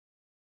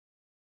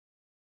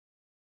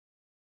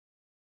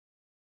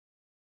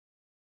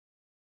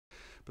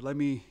But let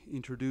me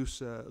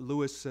introduce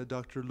Louis.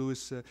 Dr.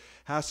 Louis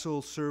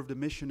Hassel served a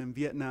mission in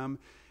Vietnam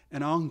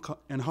and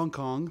Hong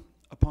Kong.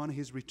 Upon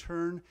his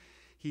return,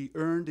 he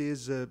earned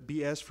his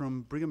BS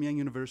from Brigham Young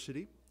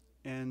University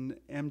and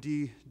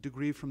MD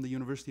degree from the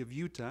University of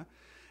Utah,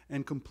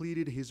 and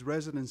completed his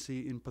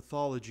residency in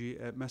pathology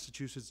at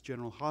Massachusetts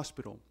General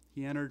Hospital.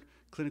 He entered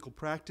clinical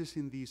practice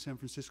in the San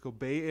Francisco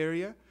Bay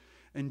Area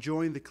and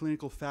joined the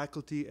clinical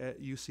faculty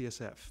at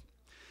UCSF.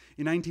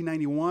 In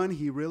 1991,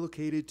 he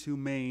relocated to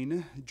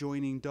Maine,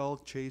 joining Dull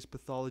Chase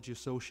Pathology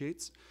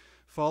Associates.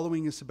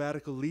 Following a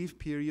sabbatical leave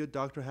period,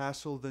 Dr.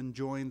 Hassel then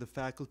joined the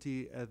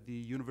faculty at the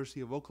University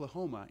of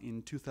Oklahoma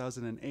in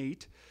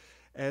 2008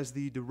 as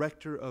the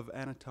Director of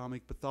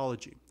Anatomic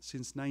Pathology.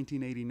 Since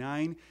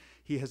 1989,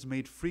 he has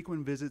made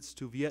frequent visits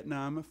to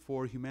Vietnam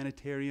for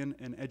humanitarian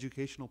and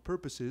educational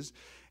purposes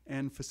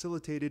and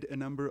facilitated a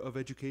number of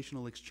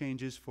educational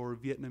exchanges for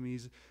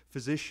Vietnamese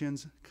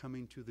physicians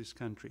coming to this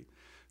country.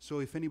 So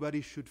if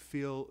anybody should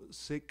feel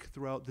sick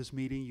throughout this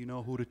meeting, you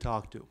know who to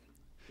talk to.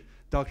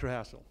 Dr.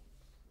 Hassel.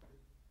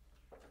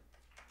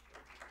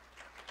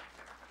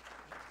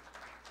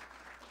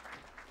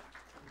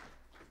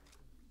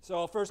 So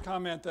I'll first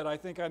comment that I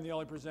think I'm the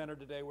only presenter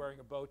today wearing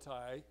a bow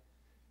tie.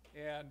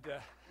 And,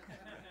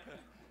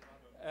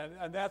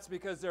 and that's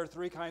because there are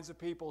three kinds of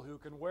people who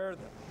can wear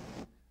them.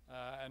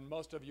 And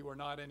most of you are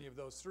not any of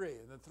those three.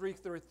 And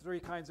the three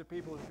kinds of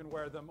people who can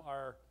wear them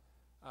are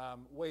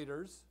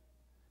waiters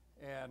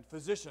and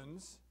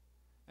physicians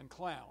and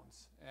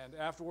clowns. And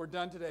after we're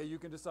done today, you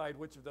can decide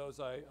which of those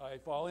I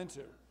fall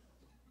into.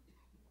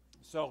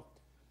 So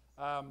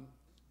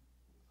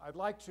I'd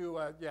like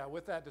to,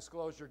 with that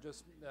disclosure,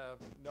 just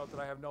note that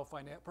I have no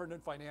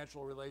pertinent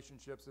financial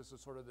relationships. This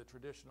is sort of the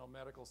traditional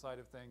medical side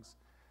of things,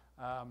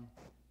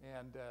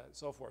 and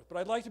so forth. But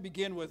I'd like to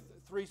begin with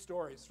three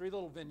stories, three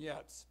little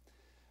vignettes.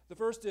 The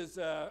first is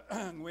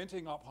Nguyen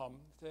Thi Ngọc Hum,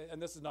 and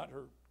this is not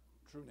her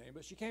true name,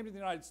 but she came to the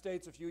United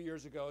States a few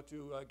years ago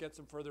to get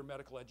some further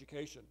medical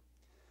education.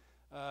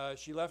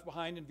 She left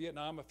behind in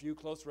Vietnam a few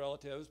close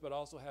relatives, but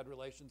also had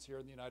relations here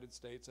in the United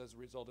States as a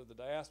result of the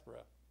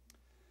diaspora.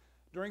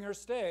 During her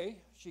stay,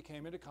 she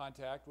came into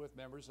contact with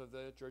members of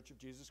the Church of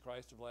Jesus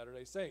Christ of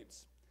Latter-day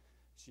Saints.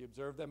 She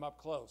observed them up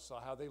close, saw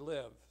how they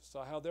lived,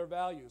 saw how their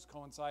values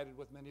coincided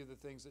with many of the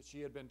things that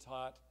she had been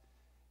taught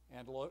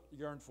and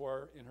yearned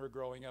for in her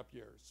growing up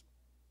years.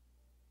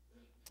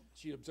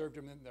 She observed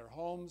them in their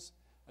homes,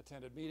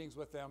 attended meetings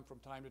with them from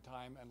time to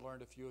time, and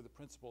learned a few of the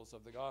principles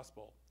of the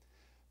gospel.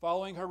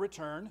 Following her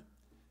return,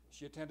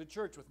 she attended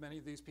church with many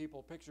of these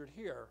people pictured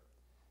here,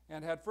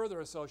 and had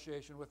further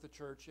association with the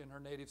church in her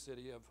native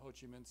city of Ho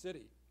Chi Minh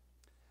City.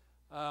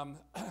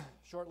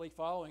 Shortly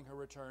following her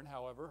return,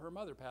 however, her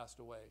mother passed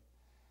away,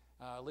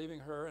 leaving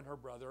her and her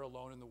brother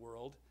alone in the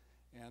world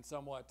and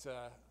somewhat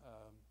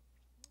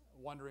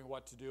wondering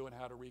what to do and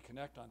how to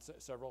reconnect on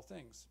several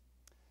things.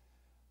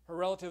 Her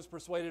relatives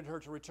persuaded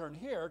her to return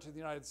here to the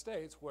United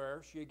States,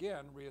 where she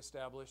again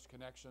reestablished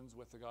connections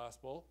with the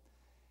gospel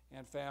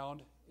and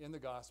found in the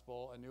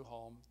gospel a new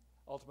home,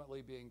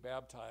 ultimately being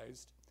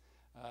baptized,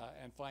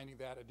 and finding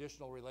that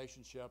additional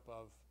relationship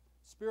of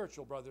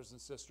spiritual brothers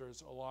and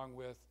sisters along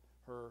with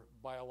her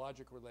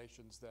biologic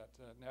relations that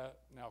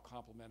now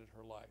complemented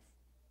her life.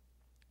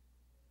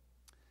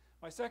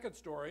 My second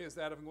story is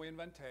that of Nguyen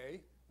Van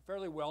Tay, a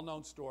fairly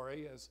well-known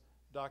story as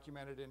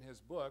documented in his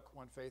book,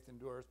 When Faith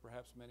Endures.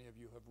 Perhaps many of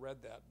you have read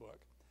that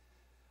book.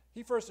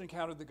 He first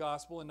encountered the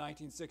gospel in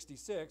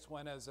 1966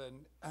 when, as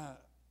an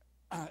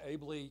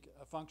ably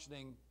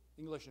functioning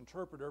English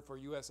interpreter for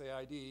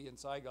USAID in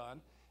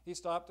Saigon, he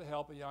stopped to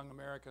help a young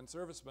American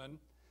serviceman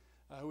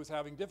who was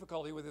having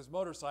difficulty with his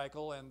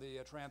motorcycle and the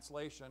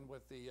translation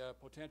with the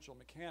potential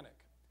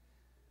mechanic.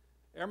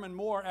 Airman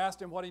Moore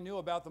asked him what he knew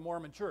about the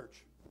Mormon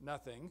Church.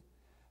 Nothing.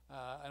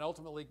 And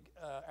ultimately,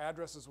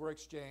 addresses were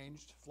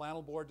exchanged,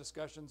 flannel board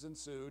discussions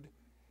ensued,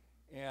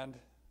 and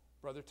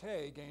Brother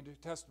Tay gained a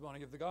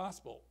testimony of the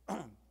gospel.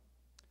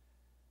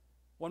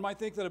 One might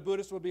think that a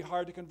Buddhist would be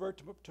hard to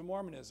convert to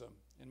Mormonism.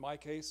 In my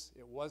case,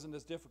 it wasn't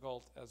as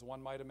difficult as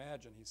one might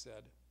imagine, he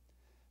said.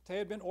 Tay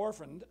had been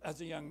orphaned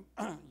as a young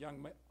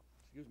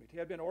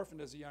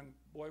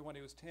boy when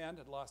he was 10,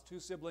 had lost 2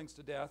 siblings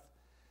to death,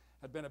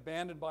 had been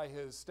abandoned by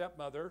his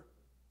stepmother,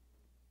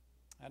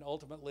 and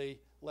ultimately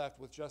left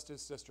with just his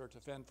sister to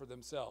fend for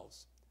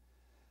themselves.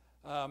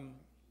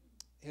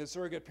 His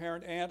surrogate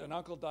parent, aunt, and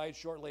uncle died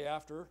shortly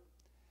after,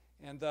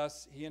 and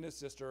thus he and his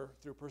sister,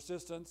 through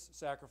persistence,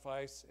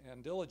 sacrifice,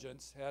 and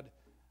diligence, had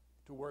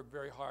to work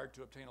very hard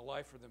to obtain a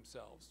life for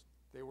themselves.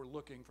 They were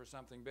looking for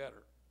something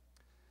better.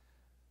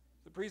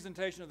 The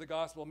presentation of the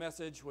gospel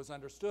message was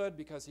understood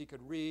because he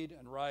could read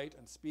and write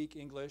and speak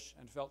English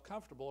and felt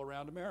comfortable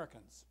around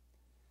Americans.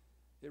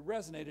 It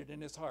resonated in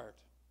his heart.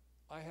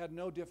 I had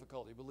no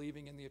difficulty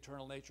believing in the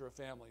eternal nature of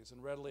families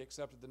and readily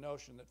accepted the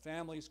notion that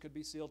families could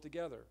be sealed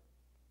together.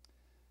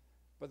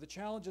 But the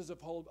challenges of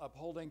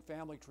upholding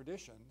family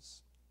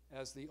traditions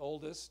as the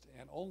oldest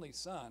and only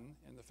son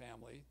in the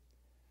family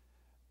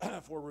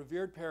for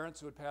revered parents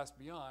who had passed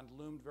beyond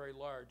loomed very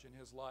large in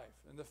his life.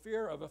 And the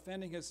fear of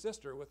offending his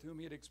sister, with whom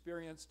he had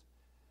experienced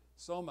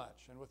so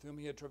much and with whom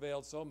he had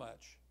travailed so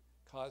much,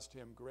 caused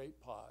him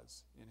great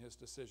pause in his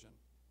decision.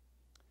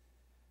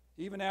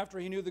 Even after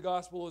he knew the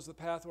gospel was the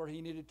path where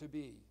he needed to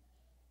be,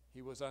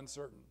 he was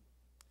uncertain.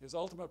 His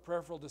ultimate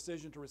prayerful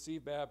decision to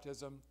receive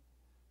baptism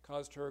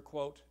caused her,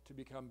 quote, to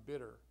become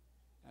bitter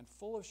and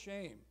full of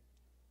shame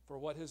for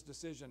what his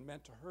decision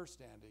meant to her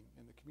standing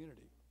in the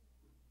community.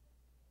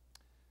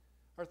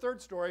 Our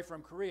third story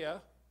from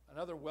Korea,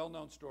 another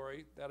well-known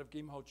story, that of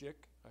Kim Ho-jik.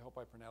 I hope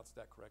I pronounced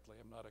that correctly.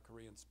 I'm not a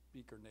Korean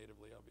speaker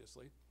natively,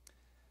 obviously.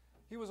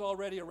 He was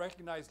already a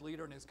recognized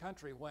leader in his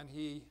country when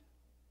he,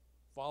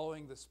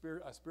 following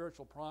a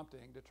spiritual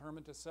prompting,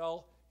 determined to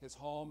sell his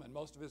home and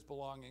most of his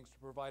belongings to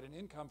provide an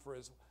income for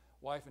his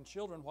wife and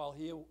children while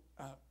he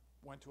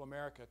went to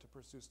America to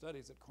pursue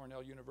studies at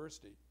Cornell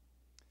University.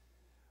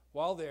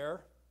 While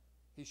there,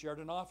 he shared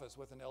an office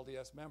with an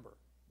LDS member.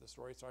 The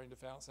story is starting to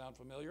sound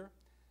familiar,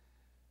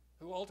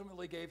 who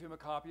ultimately gave him a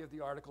copy of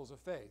the Articles of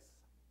Faith.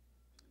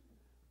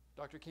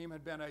 Dr. Kim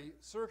had been a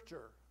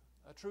searcher,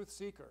 a truth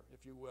seeker,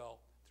 if you will,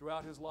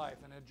 throughout his life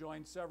and had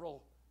joined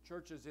several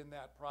churches in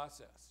that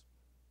process.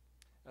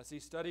 As he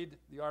studied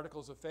the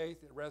Articles of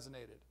Faith, it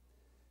resonated.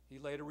 He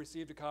later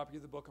received a copy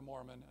of the Book of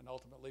Mormon and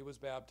ultimately was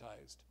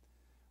baptized,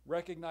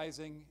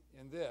 recognizing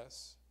in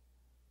this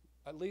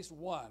at least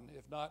one,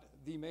 if not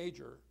the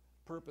major,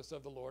 purpose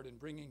of the Lord in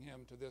bringing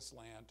him to this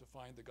land to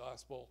find the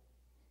gospel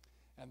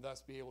and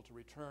thus be able to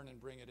return and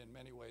bring it in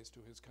many ways to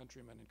his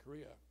countrymen in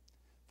Korea.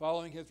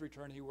 Following his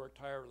return, he worked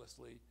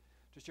tirelessly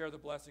to share the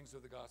blessings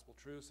of the gospel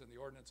truths and the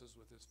ordinances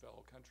with his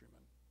fellow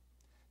countrymen.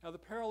 Now, the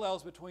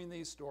parallels between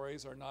these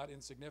stories are not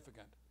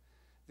insignificant.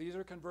 These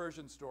are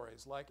conversion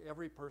stories, like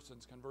every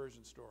person's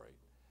conversion story,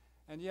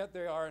 and yet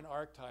they are an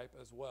archetype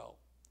as well.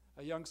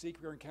 A young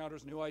seeker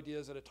encounters new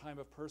ideas at a time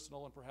of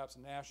personal and perhaps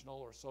national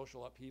or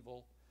social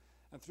upheaval,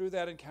 and through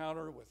that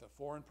encounter with a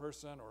foreign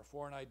person or a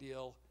foreign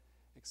ideal,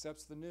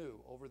 accepts the new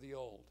over the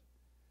old.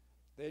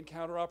 They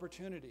encounter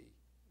opportunity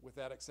with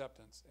that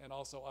acceptance and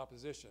also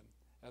opposition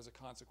as a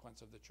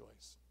consequence of the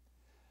choice.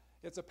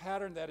 It's a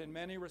pattern that in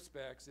many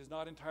respects is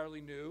not entirely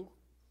new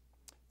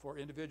for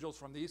individuals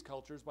from these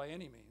cultures by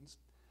any means.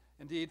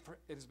 Indeed,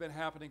 it has been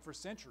happening for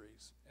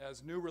centuries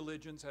as new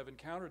religions have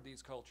encountered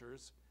these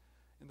cultures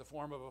in the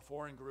form of a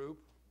foreign group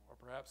or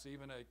perhaps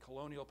even a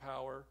colonial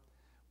power.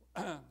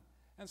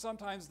 And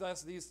sometimes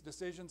thus these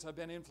decisions have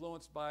been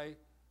influenced by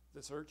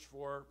the search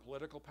for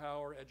political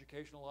power,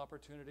 educational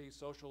opportunity,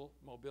 social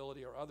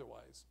mobility, or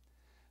otherwise.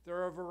 There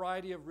are a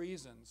variety of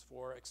reasons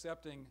for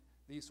accepting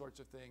these sorts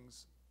of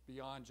things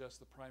beyond just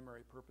the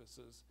primary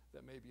purposes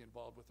that may be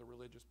involved with a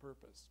religious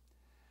purpose.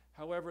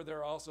 However, there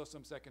are also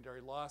some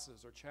secondary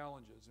losses or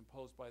challenges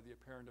imposed by the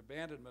apparent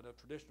abandonment of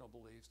traditional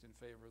beliefs in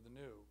favor of the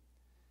new.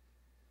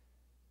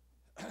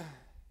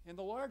 In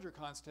the larger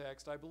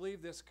context, I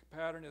believe this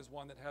pattern is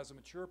one that has a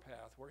mature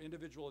path where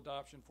individual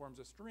adoption forms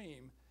a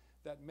stream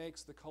that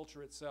makes the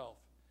culture itself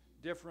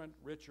different,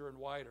 richer, and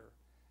wider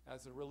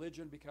as the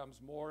religion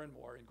becomes more and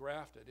more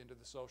engrafted into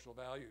the social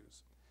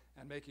values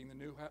and making the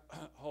new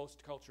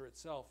host culture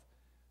itself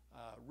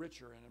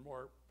richer and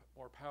more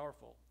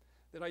powerful,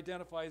 that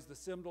identifies the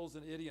symbols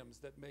and idioms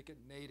that make it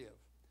native,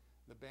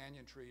 the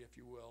banyan tree, if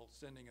you will,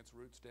 sending its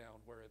roots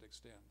down where it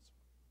extends.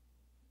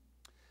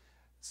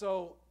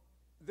 So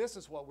this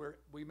is what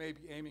we may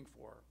be aiming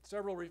for.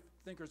 Several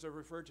thinkers have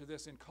referred to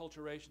this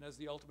enculturation as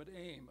the ultimate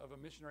aim of a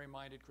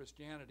missionary-minded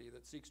Christianity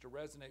that seeks to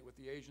resonate with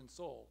the Asian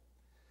soul.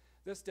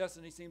 This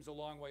destiny seems a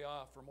long way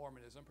off for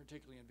Mormonism,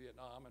 particularly in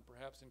Vietnam and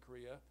perhaps in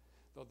Korea,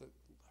 though the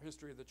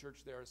history of the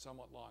church there is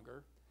somewhat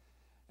longer,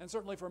 and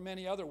certainly for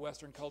many other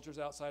Western cultures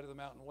outside of the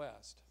Mountain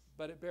West.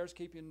 But it bears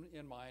keeping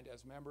in mind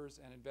as members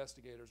and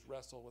investigators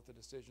wrestle with the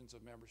decisions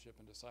of membership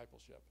and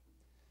discipleship.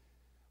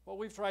 What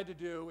we've tried to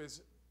do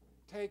is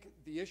take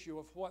the issue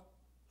of what,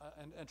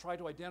 and try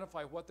to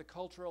identify what the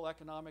cultural,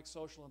 economic,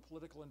 social, and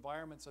political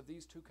environments of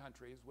these two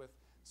countries with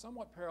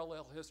somewhat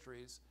parallel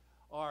histories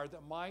are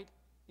that might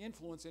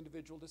influence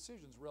individual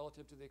decisions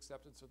relative to the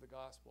acceptance of the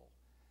gospel.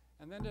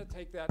 And then to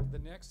take that to the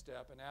next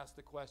step and ask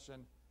the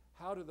question,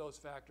 how do those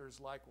factors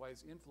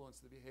likewise influence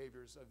the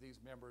behaviors of these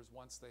members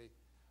once they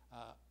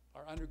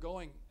are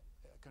undergoing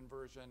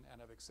conversion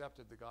and have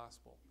accepted the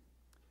gospel?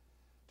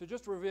 To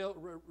just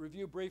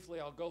review briefly,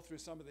 I'll go through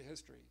some of the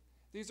history.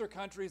 These are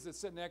countries that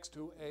sit next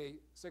to a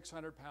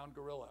 600-pound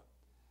gorilla,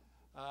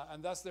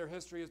 and thus their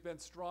history has been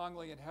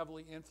strongly and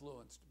heavily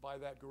influenced by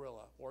that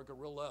gorilla, or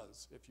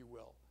gorillas, if you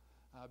will,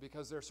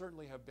 because there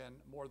certainly have been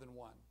more than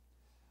one.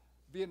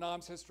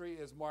 Vietnam's history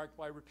is marked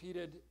by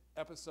repeated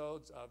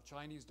episodes of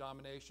Chinese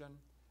domination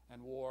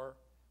and war,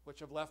 which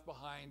have left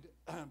behind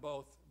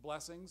both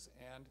blessings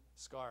and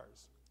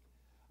scars.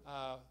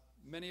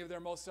 Many of their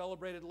most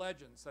celebrated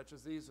legends, such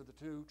as these of the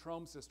two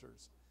Trome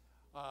sisters,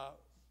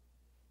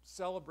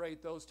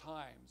 celebrate those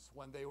times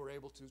when they were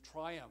able to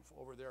triumph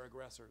over their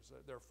aggressors,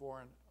 their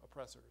foreign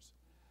oppressors.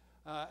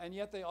 And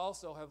yet they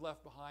also have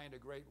left behind a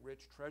great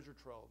rich treasure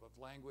trove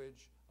of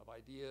language, of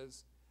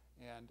ideas,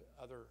 and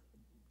other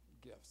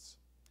gifts.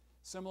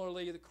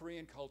 Similarly, the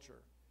Korean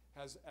culture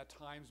has at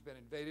times been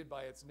invaded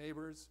by its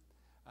neighbors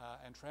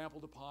and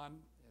trampled upon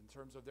in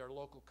terms of their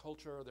local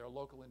culture, their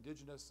local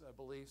indigenous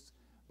beliefs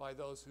by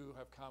those who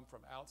have come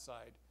from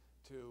outside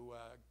to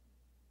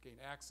gain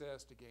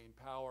access, to gain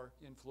power,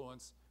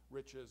 influence,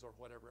 riches, or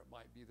whatever it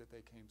might be that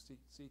they came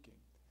seeking.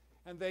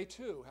 And they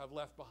too have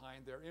left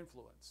behind their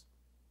influence.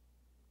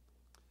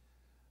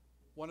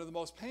 One of the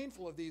most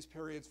painful of these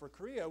periods for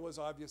Korea was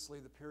obviously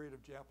the period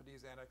of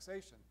Japanese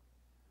annexation.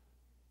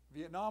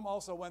 Vietnam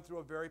also went through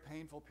a very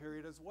painful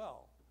period as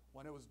well,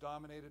 when it was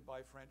dominated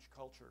by French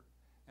culture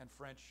and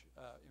French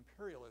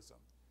imperialism,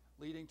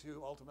 leading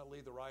to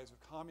ultimately the rise of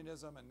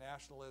communism and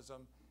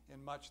nationalism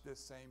in much this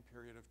same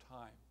period of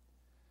time.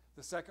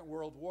 The Second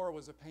World War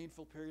was a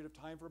painful period of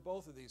time for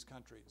both of these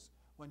countries,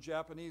 when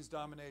Japanese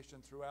domination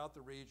throughout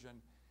the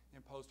region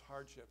imposed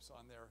hardships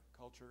on their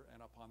culture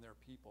and upon their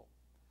people.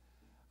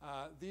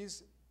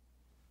 These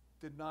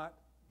did not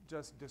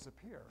just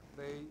disappear.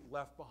 They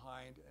left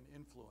behind an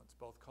influence,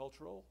 both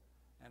cultural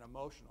and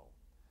emotional,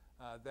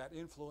 that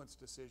influence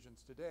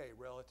decisions today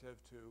relative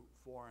to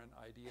foreign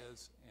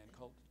ideas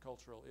and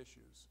cultural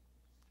issues.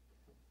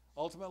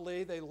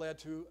 Ultimately, they led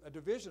to a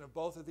division of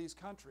both of these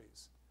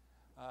countries.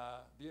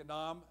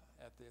 Vietnam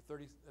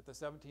at the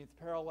 17th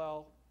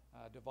parallel,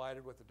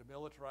 divided with a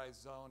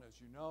demilitarized zone, as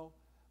you know,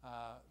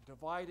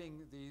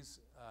 dividing these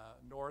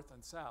north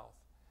and south.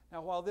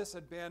 Now, while this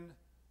had been,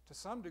 to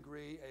some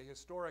degree, a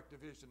historic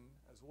division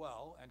as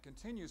well, and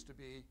continues to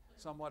be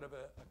somewhat of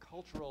a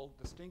cultural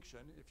distinction,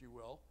 if you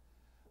will,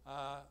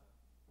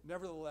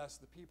 nevertheless,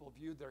 the people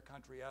viewed their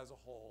country as a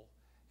whole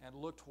and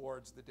looked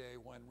towards the day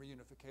when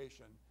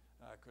reunification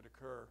could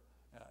occur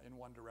in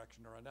one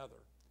direction or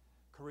another.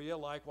 Korea,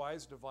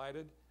 likewise,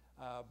 divided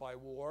by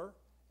war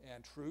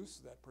and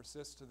truce that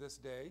persists to this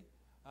day,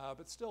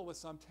 but still with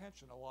some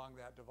tension along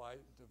that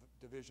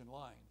division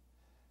line.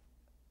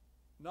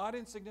 Not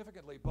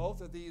insignificantly, both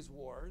of these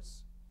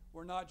wars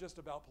were not just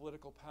about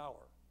political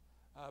power,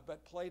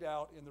 but played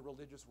out in the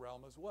religious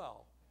realm as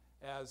well,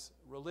 as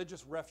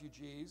religious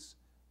refugees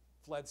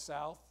fled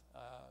south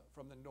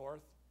from the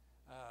north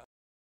at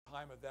the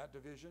time of that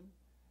division,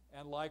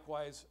 and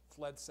likewise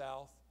fled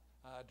south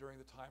during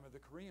the time of the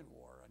Korean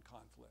War and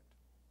conflict,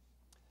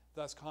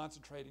 thus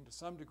concentrating to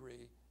some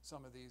degree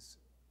some of these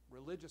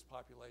religious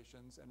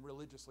populations and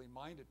religiously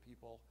minded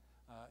people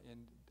in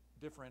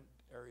different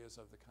areas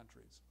of the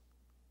countries.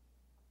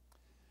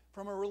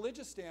 From a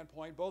religious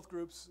standpoint, both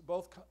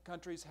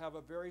countries have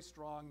a very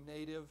strong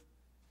native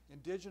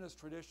indigenous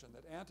tradition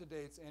that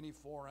antedates any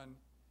foreign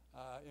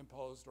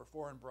imposed or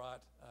foreign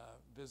brought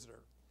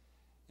visitor.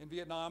 In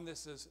Vietnam,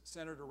 this is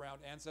centered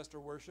around ancestor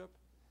worship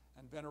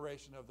and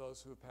veneration of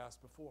those who have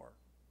passed before.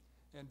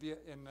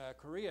 In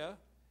Korea,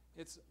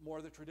 it's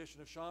more the tradition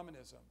of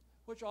shamanism,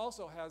 which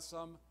also has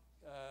some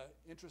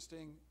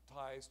interesting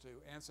ties to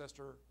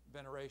ancestor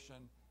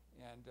veneration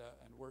and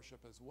worship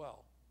as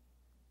well.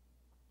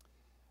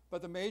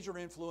 But the major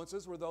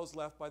influences were those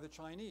left by the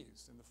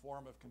Chinese in the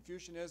form of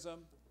Confucianism,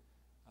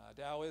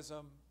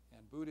 Taoism,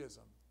 and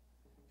Buddhism.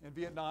 In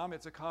Vietnam,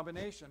 it's a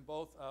combination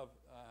both of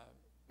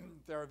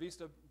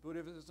Theravada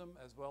Buddhism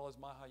as well as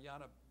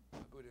Mahayana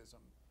Buddhism,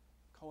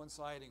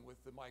 coinciding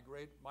with the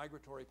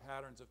migratory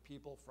patterns of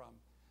people from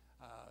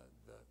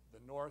the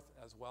north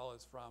as well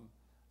as from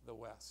the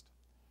west.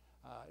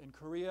 In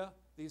Korea,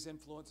 these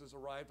influences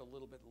arrived a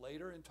little bit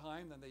later in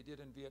time than they did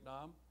in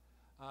Vietnam,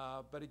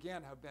 but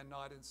again have been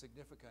not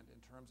insignificant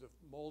in terms of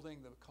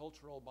molding the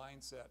cultural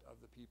mindset of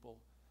the people.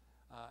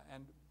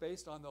 And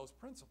based on those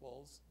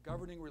principles,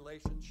 governing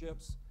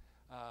relationships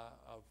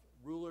of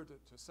ruler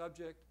to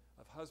subject,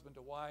 of husband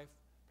to wife,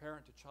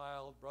 parent to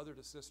child, brother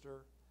to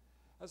sister,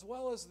 as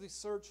well as the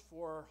search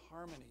for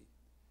harmony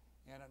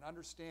and an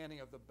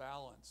understanding of the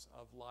balance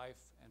of life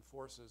and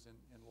forces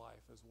in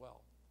life as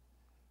well.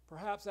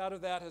 Perhaps out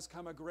of that has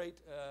come a great,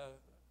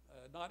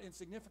 not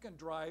insignificant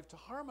drive to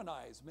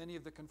harmonize many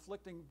of the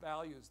conflicting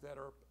values that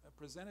are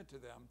presented to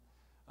them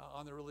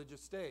on the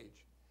religious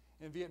stage.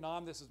 In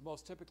Vietnam, this is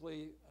most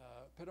typically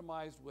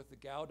epitomized with the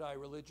Cao Dai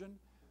religion,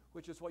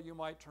 which is what you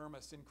might term a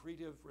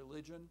syncretive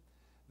religion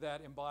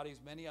that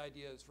embodies many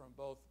ideas from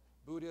both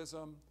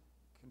Buddhism,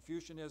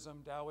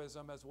 Confucianism,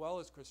 Taoism, as well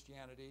as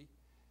Christianity,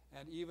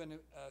 and even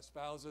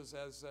espouses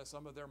as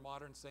some of their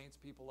modern saints,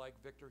 people like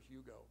Victor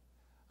Hugo.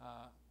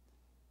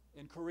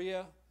 In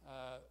Korea,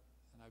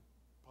 and I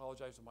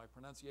apologize for my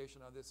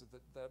pronunciation on this,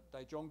 the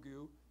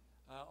Daijonggu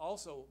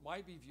also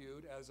might be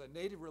viewed as a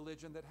native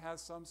religion that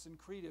has some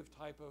syncretive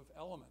type of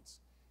elements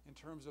in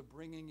terms of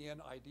bringing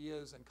in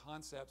ideas and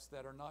concepts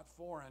that are not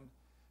foreign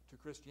to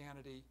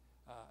Christianity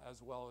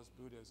as well as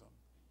Buddhism.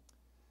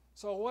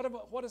 So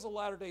what is a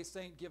Latter-day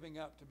Saint giving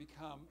up to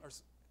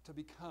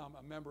become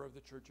a member of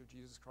the Church of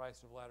Jesus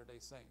Christ of Latter-day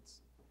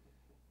Saints?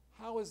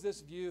 How is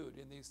this viewed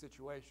in these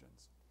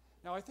situations?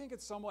 Now, I think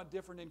it's somewhat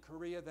different in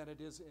Korea than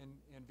it is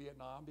in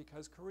Vietnam,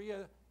 because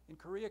in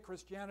Korea,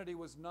 Christianity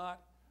was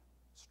not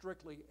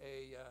strictly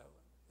a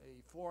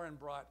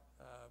foreign-brought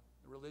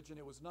religion.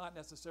 It was not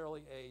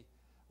necessarily a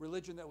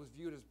religion that was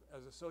viewed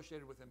as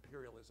associated with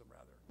imperialism,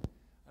 rather.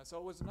 So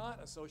it was not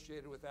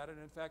associated with that, and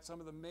in fact some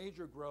of the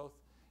major growth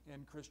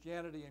in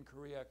Christianity in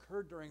Korea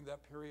occurred during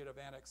that period of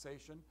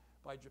annexation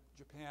by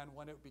Japan,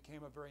 when it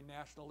became a very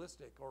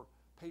nationalistic or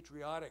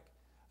patriotic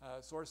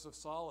source of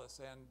solace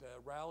and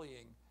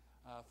rallying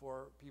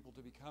for people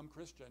to become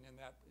Christian in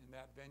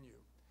that venue.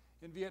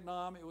 In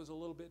Vietnam, it was a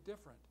little bit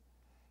different.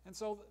 And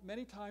so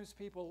many times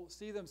people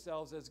see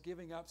themselves as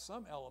giving up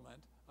some element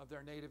of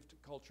their native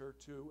culture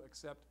to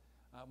accept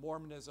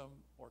Mormonism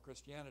or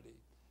Christianity,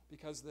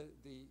 because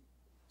the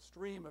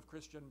stream of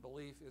Christian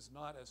belief is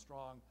not as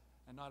strong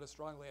and not as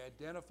strongly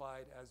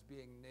identified as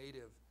being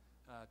native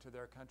to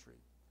their country.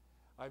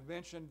 I've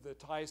mentioned the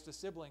ties to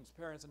siblings,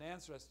 parents, and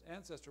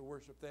ancestor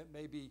worship that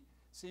may be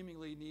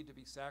seemingly need to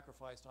be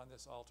sacrificed on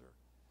this altar.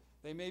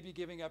 They may be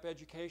giving up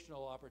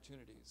educational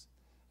opportunities.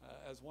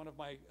 As one of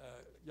my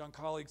young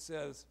colleagues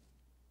says,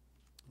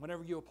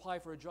 whenever you apply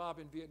for a job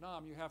in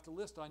Vietnam, you have to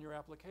list on your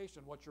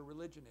application what your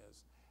religion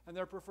is. And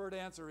their preferred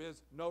answer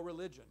is no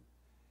religion.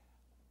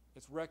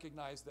 It's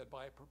recognized that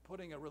by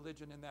putting a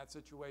religion in that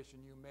situation,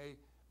 you may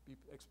be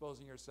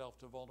exposing yourself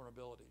to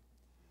vulnerability.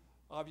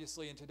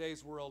 Obviously, in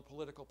today's world,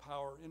 political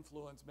power,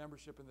 influence,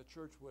 membership in the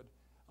church would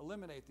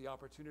eliminate the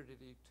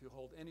opportunity to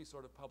hold any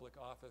sort of public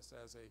office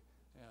as a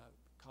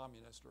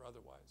communist or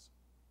otherwise.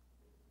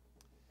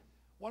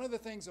 One of the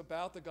things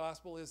about the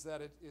gospel is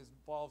that it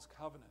involves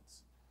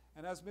covenants.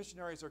 And as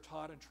missionaries are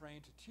taught and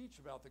trained to teach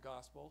about the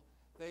gospel,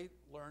 they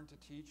learn to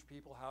teach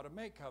people how to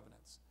make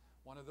covenants.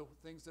 One of the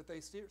things that they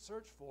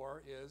search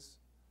for is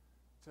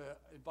to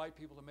invite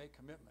people to make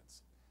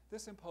commitments.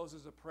 This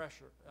imposes a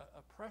pressure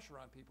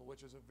on people,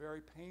 which is a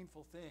very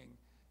painful thing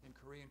in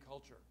Korean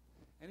culture.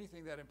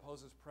 Anything that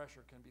imposes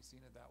pressure can be seen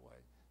in that way.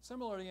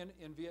 Similarly,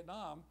 in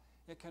Vietnam,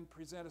 it can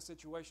present a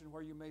situation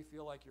where you may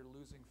feel like you're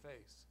losing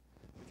face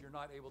if you're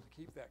not able to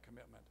keep that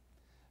commitment.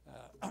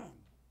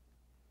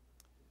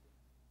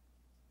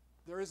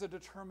 There is a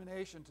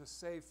determination to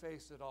save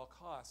face at all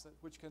costs,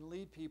 which can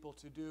lead people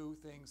to do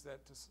things that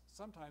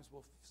sometimes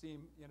will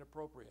seem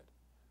inappropriate.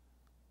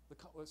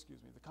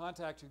 The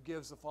contact who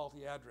gives the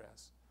faulty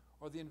address,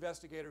 or the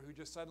investigator who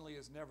just suddenly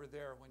is never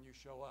there when you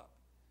show up,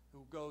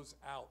 who goes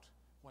out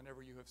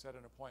whenever you have set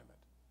an appointment.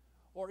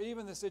 Or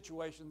even the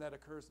situation that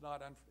occurs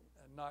not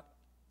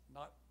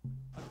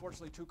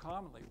unfortunately too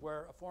commonly,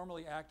 where a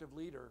formerly active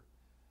leader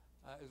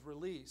is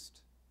released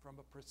from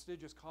a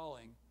prestigious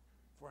calling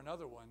for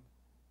another one,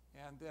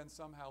 and then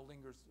somehow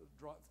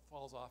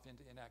falls off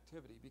into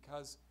inactivity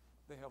because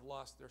they have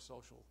lost their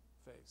social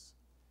face.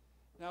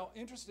 Now,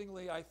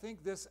 interestingly, I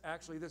think this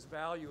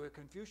value, a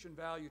Confucian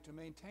value to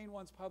maintain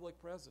one's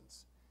public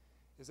presence,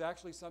 is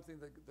actually something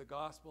that the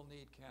gospel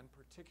need can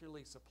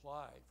particularly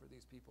supply for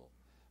these people,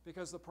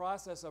 because the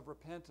process of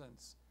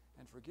repentance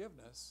and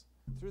forgiveness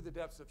through the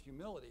depths of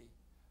humility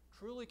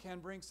truly can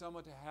bring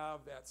someone to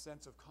have that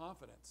sense of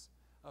confidence,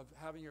 of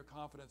having your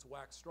confidence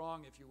wax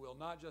strong, if you will,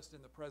 not just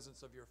in the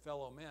presence of your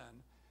fellow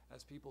men,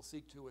 as people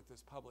seek to with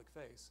this public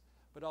face,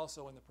 but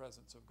also in the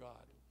presence of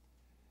God.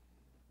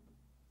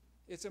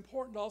 It's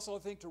important also, I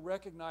think, to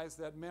recognize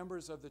that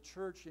members of the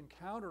church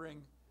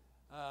encountering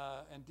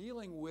and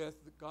dealing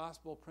with the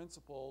gospel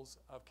principles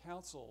of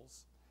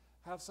councils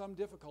have some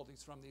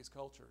difficulties from these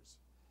cultures.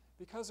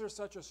 Because there's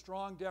such a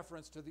strong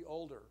deference to the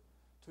older,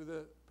 to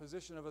the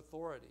position of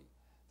authority,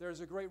 there's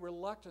a great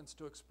reluctance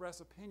to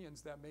express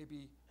opinions that may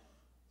be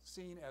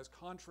seen as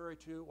contrary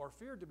to or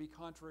feared to be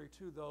contrary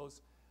to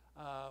those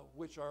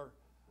which are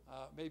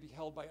maybe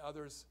held by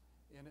others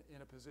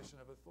in a position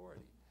of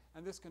authority.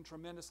 And this can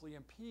tremendously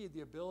impede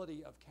the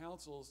ability of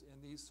councils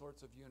in these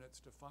sorts of units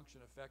to function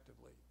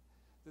effectively.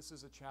 This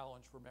is a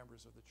challenge for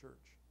members of the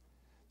church.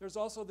 There's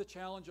also the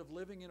challenge of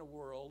living in a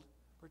world,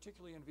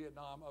 particularly in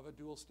Vietnam, of a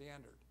dual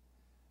standard.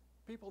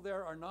 People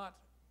there are not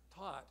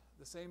taught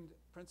the same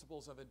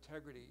principles of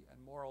integrity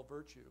and moral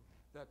virtue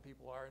that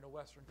people are in a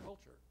Western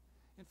culture.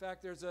 In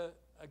fact, there's a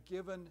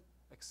given,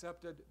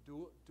 accepted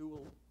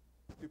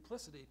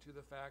duplicity to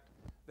the fact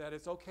that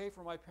it's okay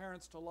for my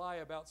parents to lie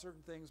about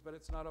certain things, but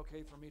it's not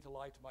okay for me to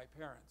lie to my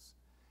parents.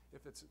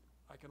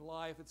 I can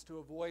lie if it's to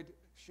avoid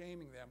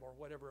shaming them or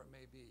whatever it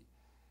may be.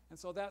 And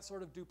so that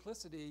sort of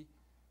duplicity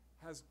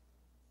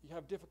you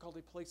have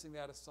difficulty placing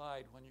that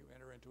aside when you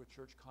enter into a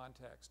church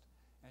context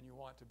and you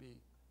want to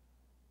be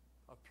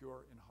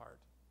pure in heart.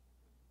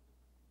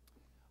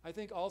 I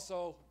think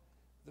also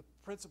the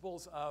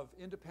principles of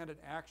independent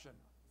action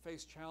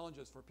face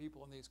challenges for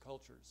people in these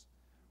cultures,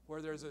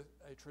 where there's a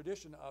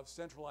tradition of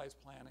centralized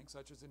planning,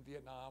 such as in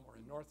Vietnam or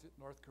in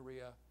North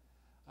Korea.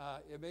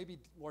 It may be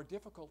more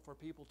difficult for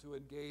people to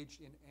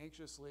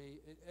anxiously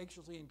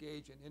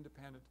engage in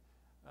independent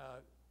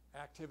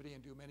activity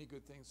and do many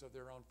good things of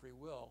their own free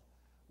will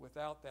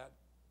without that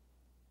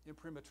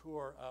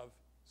imprimatur of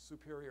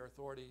superior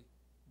authority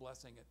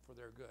blessing it for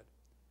their good.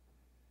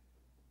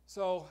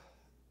 So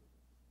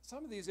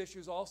some of these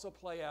issues also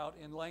play out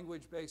in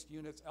language-based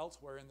units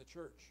elsewhere in the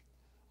church.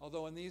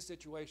 Although in these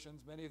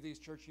situations, many of these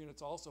church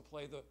units also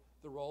play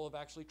the role of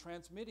actually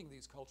transmitting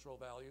these cultural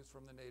values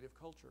from the native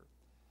culture.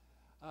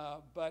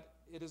 But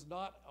it is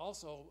not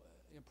also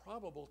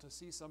improbable to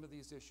see some of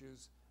these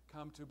issues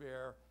come to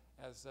bear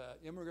as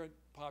immigrant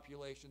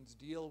populations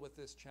deal with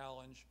this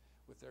challenge,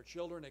 with their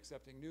children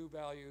accepting new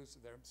values,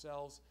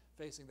 themselves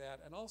facing that,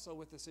 and also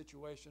with the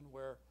situation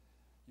where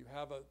you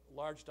have a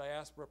large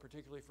diaspora,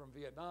 particularly from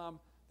Vietnam,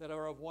 that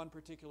are of one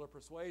particular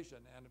persuasion,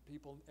 and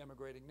people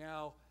emigrating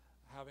now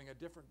having a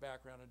different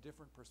background, a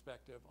different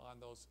perspective on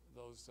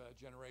those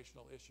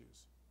generational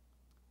issues.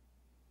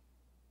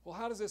 Well,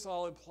 how does this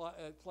all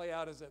play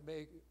out as it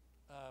may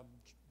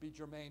be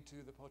germane to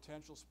the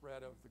potential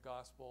spread of the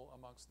gospel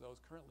amongst those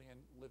currently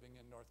living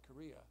in North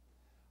Korea?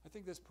 I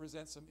think this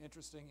presents some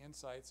interesting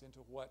insights into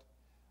what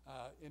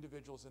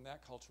individuals in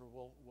that culture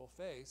will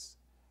face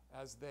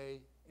as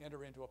they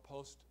enter into a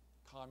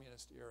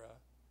post-communist era,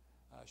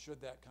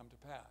 should that come to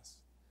pass.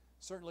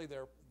 Certainly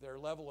their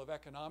level of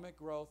economic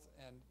growth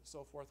and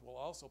so forth will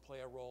also play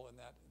a role in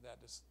that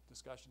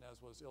discussion,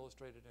 as was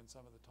illustrated in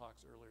some of the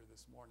talks earlier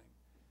this morning.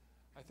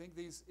 I think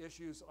these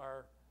issues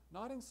are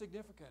not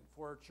insignificant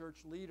for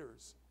church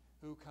leaders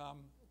who come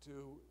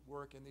to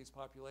work in these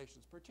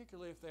populations,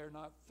 particularly if they're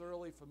not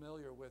thoroughly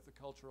familiar with the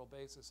cultural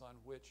basis on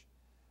which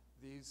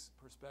these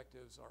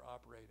perspectives are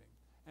operating.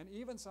 And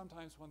even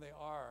sometimes when they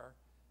are,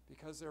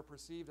 because they're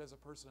perceived as a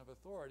person of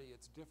authority,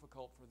 it's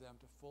difficult for them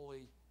to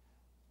fully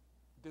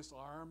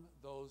disarm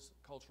those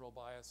cultural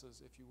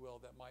biases, if you will,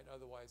 that might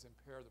otherwise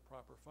impair the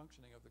proper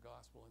functioning of the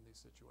gospel in these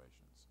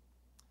situations.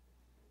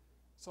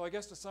 So I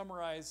guess to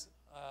summarize,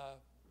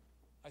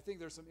 I think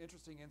there's some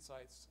interesting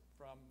insights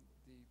from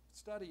the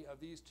study of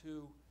these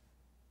two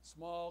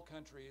small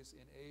countries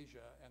in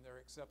Asia and their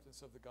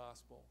acceptance of the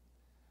gospel.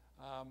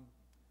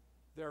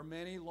 There are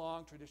many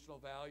long traditional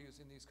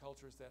values in these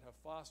cultures that have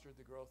fostered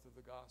the growth of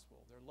the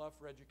gospel: their love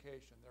for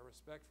education, their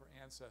respect for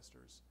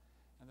ancestors,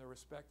 and their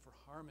respect for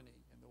harmony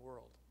in the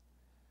world.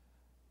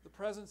 The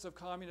presence of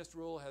communist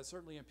rule has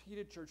certainly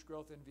impeded church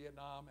growth in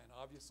Vietnam and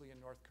obviously in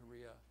North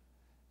Korea,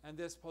 and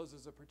this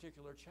poses a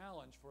particular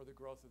challenge for the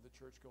growth of the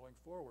church going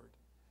forward,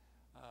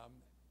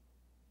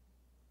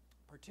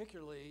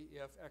 particularly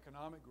if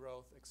economic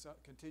growth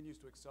continues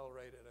to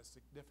accelerate at a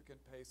significant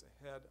pace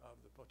ahead of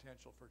the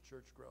potential for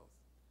church growth.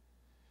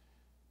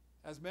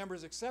 As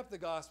members accept the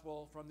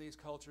gospel from these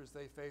cultures,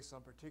 they face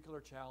some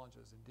particular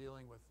challenges in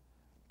dealing with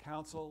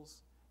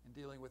councils, in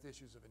dealing with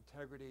issues of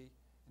integrity,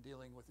 in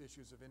dealing with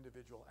issues of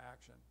individual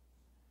action.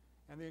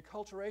 And the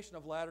enculturation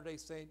of Latter-day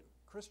Saint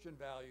Christian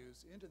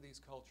values into these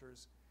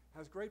cultures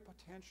has great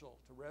potential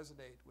to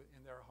resonate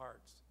in their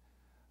hearts.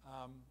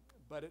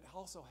 But it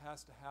also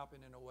has to happen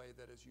in a way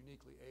that is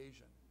uniquely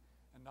Asian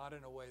and not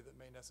in a way that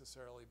may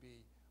necessarily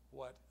be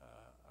what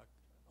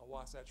a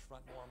Wasatch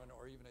Front Mormon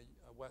or even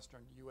a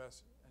Western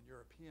U.S. and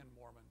European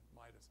Mormon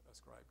might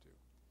ascribe to.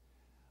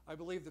 I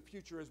believe the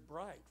future is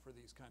bright for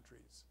these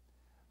countries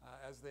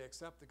as they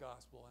accept the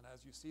gospel and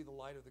as you see the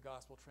light of the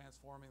gospel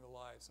transforming the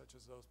lives, such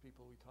as those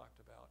people we talked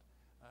about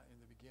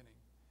in the beginning.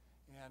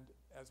 And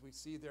as we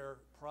see their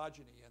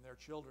progeny and their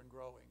children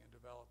growing and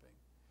developing.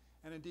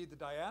 And indeed, the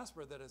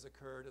diaspora that has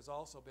occurred has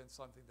also been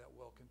something that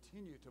will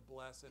continue to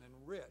bless and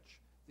enrich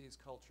these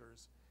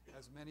cultures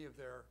as many of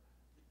their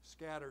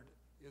scattered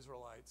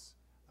Israelites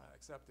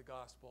accept the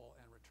gospel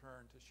and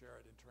return to share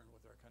it in turn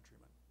with their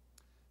countrymen.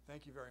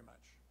 Thank you very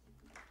much.